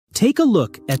Take a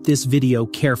look at this video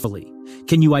carefully.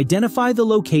 Can you identify the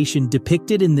location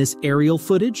depicted in this aerial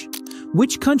footage?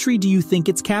 Which country do you think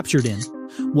it's captured in?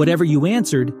 Whatever you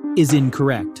answered is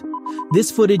incorrect.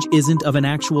 This footage isn't of an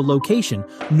actual location,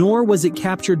 nor was it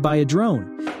captured by a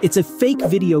drone. It's a fake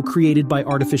video created by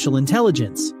artificial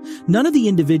intelligence. None of the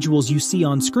individuals you see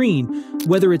on screen,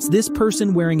 whether it's this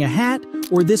person wearing a hat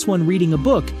or this one reading a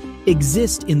book,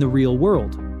 exist in the real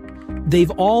world.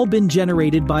 They've all been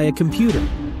generated by a computer.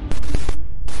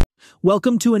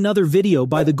 Welcome to another video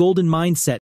by The Golden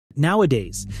Mindset.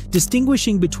 Nowadays,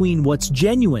 distinguishing between what's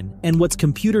genuine and what's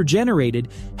computer-generated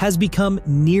has become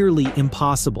nearly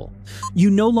impossible.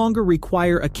 You no longer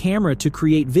require a camera to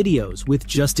create videos. With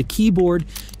just a keyboard,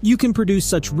 you can produce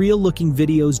such real-looking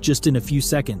videos just in a few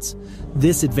seconds.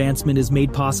 This advancement is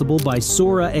made possible by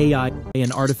Sora AI,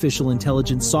 an artificial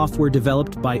intelligence software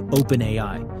developed by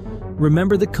OpenAI.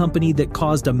 Remember the company that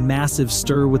caused a massive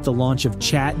stir with the launch of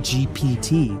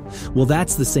ChatGPT? Well,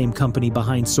 that's the same company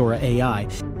behind Sora AI.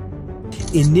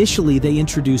 Initially, they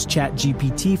introduced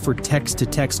ChatGPT for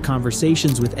text-to-text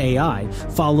conversations with AI,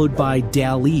 followed by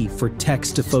DALL-E for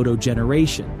text-to-photo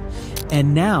generation.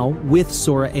 And now, with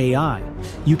Sora AI,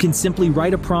 you can simply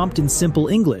write a prompt in simple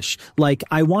English, like,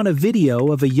 "I want a video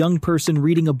of a young person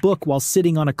reading a book while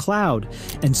sitting on a cloud,"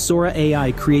 and Sora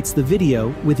AI creates the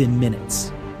video within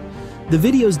minutes. The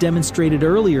videos demonstrated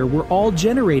earlier were all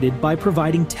generated by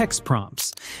providing text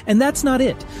prompts. And that's not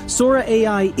it. Sora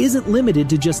AI isn't limited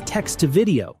to just text to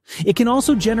video. It can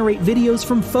also generate videos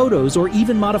from photos or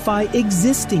even modify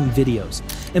existing videos.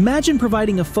 Imagine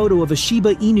providing a photo of a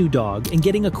Shiba Inu dog and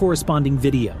getting a corresponding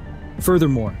video.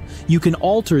 Furthermore, you can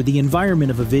alter the environment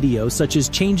of a video, such as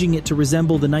changing it to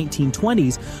resemble the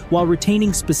 1920s while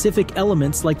retaining specific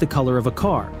elements like the color of a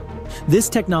car. This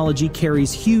technology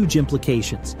carries huge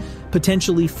implications,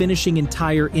 potentially finishing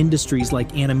entire industries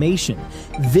like animation,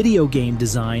 video game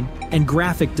design, and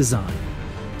graphic design.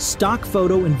 Stock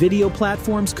photo and video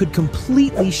platforms could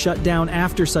completely shut down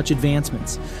after such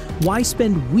advancements. Why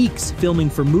spend weeks filming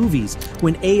for movies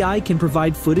when AI can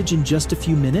provide footage in just a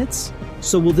few minutes?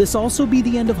 So will this also be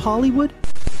the end of Hollywood?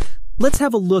 Let's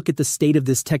have a look at the state of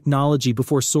this technology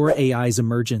before Sora AI's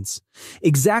emergence.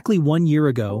 Exactly 1 year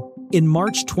ago, in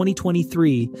March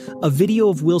 2023, a video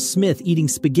of Will Smith eating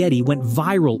spaghetti went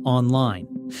viral online.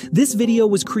 This video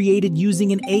was created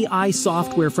using an AI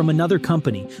software from another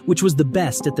company, which was the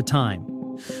best at the time.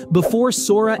 Before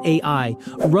Sora AI,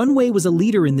 Runway was a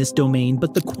leader in this domain,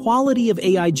 but the quality of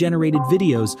AI-generated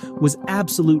videos was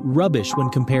absolute rubbish when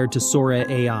compared to Sora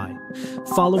AI.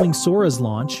 Following Sora's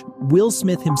launch, Will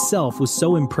Smith himself was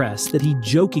so impressed that he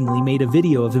jokingly made a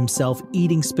video of himself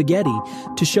eating spaghetti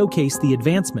to showcase the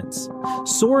advancements.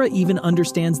 Sora even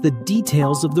understands the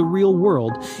details of the real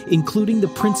world, including the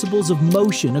principles of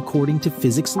motion according to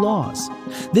physics laws.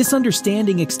 This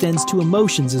understanding extends to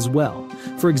emotions as well.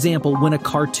 For example, when a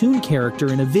cartoon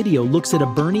character in a video looks at a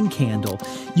burning candle,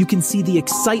 you can see the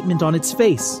excitement on its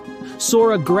face.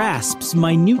 Sora grasps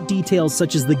minute details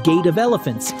such as the gait of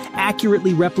elephants,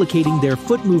 accurately replicating their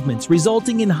foot movements,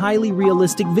 resulting in highly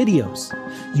realistic videos.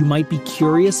 You might be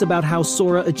curious about how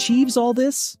Sora achieves all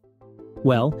this?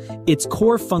 Well, its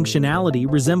core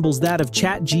functionality resembles that of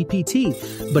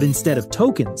ChatGPT, but instead of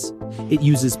tokens, it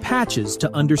uses patches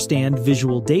to understand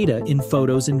visual data in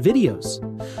photos and videos.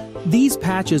 These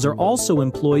patches are also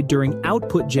employed during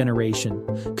output generation,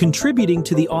 contributing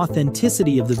to the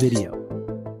authenticity of the video.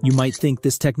 You might think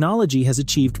this technology has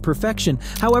achieved perfection.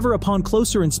 However, upon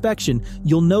closer inspection,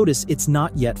 you'll notice it's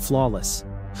not yet flawless.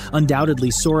 Undoubtedly,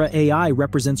 Sora AI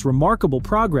represents remarkable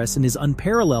progress and is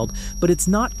unparalleled, but it's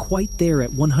not quite there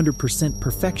at 100%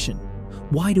 perfection.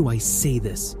 Why do I say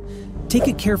this? Take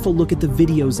a careful look at the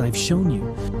videos I've shown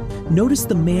you. Notice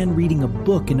the man reading a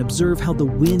book and observe how the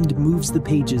wind moves the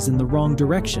pages in the wrong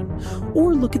direction.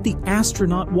 Or look at the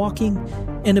astronaut walking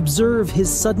and observe his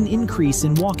sudden increase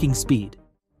in walking speed.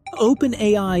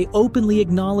 OpenAI openly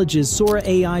acknowledges Sora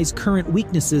AI's current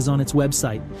weaknesses on its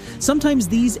website. Sometimes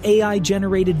these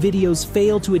AI-generated videos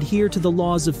fail to adhere to the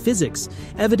laws of physics,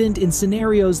 evident in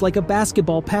scenarios like a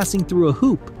basketball passing through a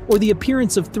hoop or the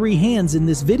appearance of 3 hands in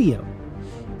this video.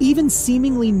 Even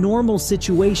seemingly normal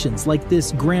situations like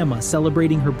this grandma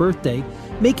celebrating her birthday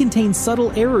may contain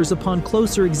subtle errors upon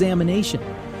closer examination.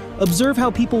 Observe how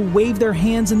people wave their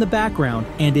hands in the background,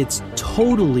 and it's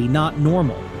totally not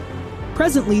normal.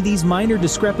 Presently, these minor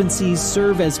discrepancies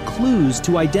serve as clues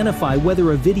to identify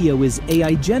whether a video is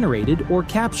AI-generated or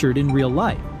captured in real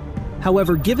life.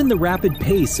 However, given the rapid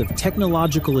pace of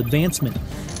technological advancement,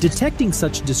 detecting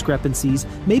such discrepancies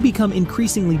may become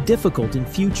increasingly difficult in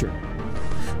future.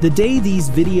 The day these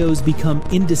videos become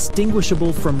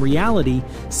indistinguishable from reality,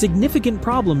 significant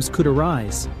problems could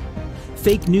arise.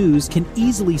 Fake news can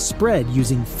easily spread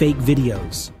using fake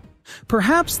videos.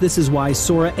 Perhaps this is why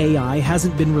Sora AI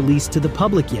hasn't been released to the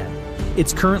public yet.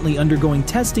 It's currently undergoing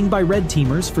testing by red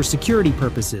teamers for security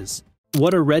purposes.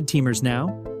 What are red teamers now?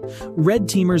 Red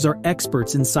teamers are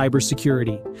experts in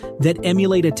cybersecurity that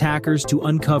emulate attackers to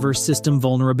uncover system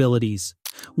vulnerabilities.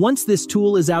 Once this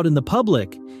tool is out in the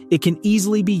public, it can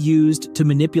easily be used to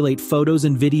manipulate photos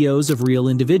and videos of real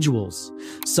individuals.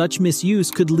 Such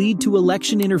misuse could lead to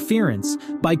election interference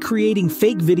by creating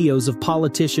fake videos of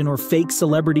politician or fake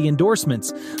celebrity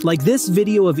endorsements, like this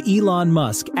video of Elon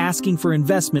Musk asking for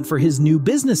investment for his new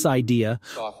business idea.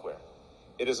 Software.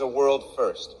 It is a world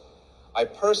first. I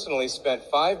personally spent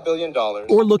 $5 billion.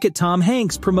 Or look at Tom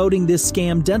Hanks promoting this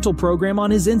scam dental program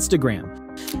on his Instagram.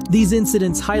 These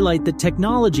incidents highlight that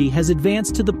technology has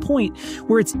advanced to the point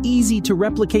where it's easy to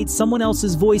replicate someone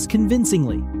else's voice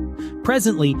convincingly.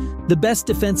 Presently, the best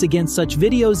defense against such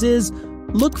videos is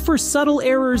look for subtle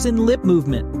errors in lip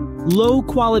movement,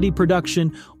 low-quality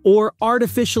production, or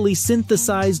artificially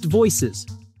synthesized voices.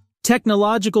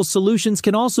 Technological solutions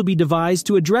can also be devised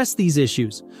to address these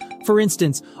issues. For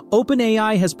instance,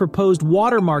 OpenAI has proposed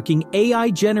watermarking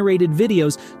AI-generated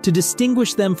videos to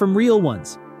distinguish them from real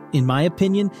ones. In my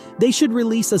opinion, they should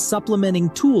release a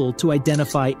supplementing tool to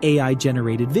identify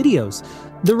AI-generated videos.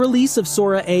 The release of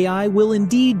Sora AI will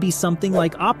indeed be something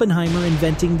like Oppenheimer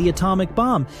inventing the atomic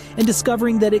bomb and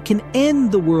discovering that it can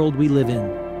end the world we live in.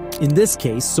 In this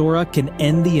case, Sora can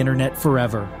end the internet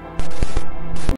forever.